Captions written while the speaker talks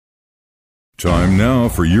Time now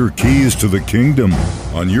for your keys to the kingdom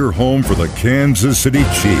on your home for the Kansas City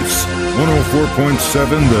Chiefs.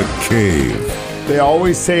 104.7 The Cave. They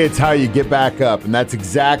always say it's how you get back up, and that's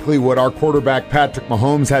exactly what our quarterback Patrick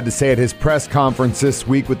Mahomes had to say at his press conference this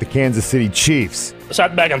week with the Kansas City Chiefs. I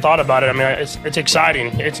sat back and thought about it. I mean, it's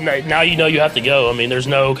exciting. It's now you know you have to go. I mean, there's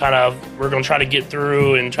no kind of we're going to try to get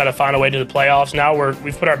through and try to find a way to the playoffs. Now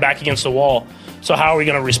we've put our back against the wall. So how are we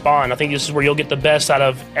going to respond? I think this is where you'll get the best out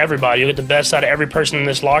of everybody. You'll get the best out of every person in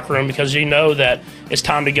this locker room because you know that it's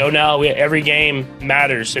time to go now. Every game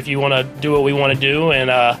matters if you want to do what we want to do, and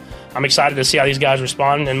I'm excited to see how these guys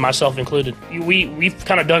respond, and myself included. We've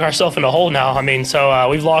kind of dug ourselves in a hole now. I mean, so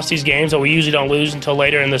we've lost these games that we usually don't lose until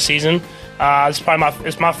later in the season.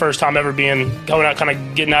 It's my first time ever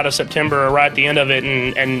getting out of September or right at the end of it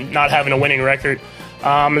and not having a winning record.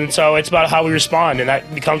 And so it's about how we respond, and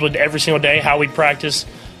that comes with every single day, how we practice.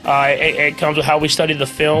 It comes with how we study the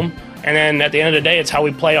film. And then at the end of the day, it's how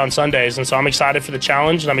we play on Sundays. And so I'm excited for the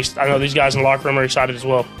challenge, and I know these guys in the locker room are excited as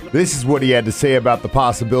well. This is what he had to say about the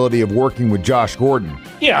possibility of working with Josh Gordon.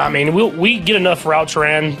 Yeah, I mean, we get enough routes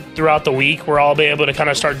ran throughout the week where I'll be able to kind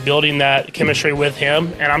of start building that chemistry with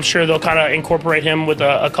him. And I'm sure they'll kind of incorporate him with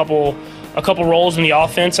a couple roles in the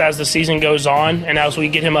offense as the season goes on and as we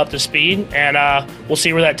get him up to speed, and we'll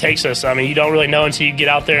see where that takes us. I mean, you don't really know until you get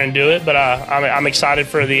out there and do it, but I'm excited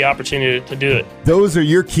for the opportunity to do it. Those are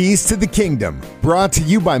your keys to the kingdom, brought to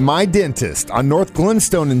you by My Dentist on North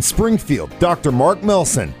Glenstone in Springfield, Dr. Mark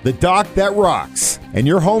Melson, the doc that rocks, and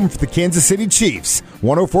your home for the Kansas City Chiefs,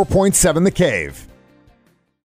 104.7 The Cave.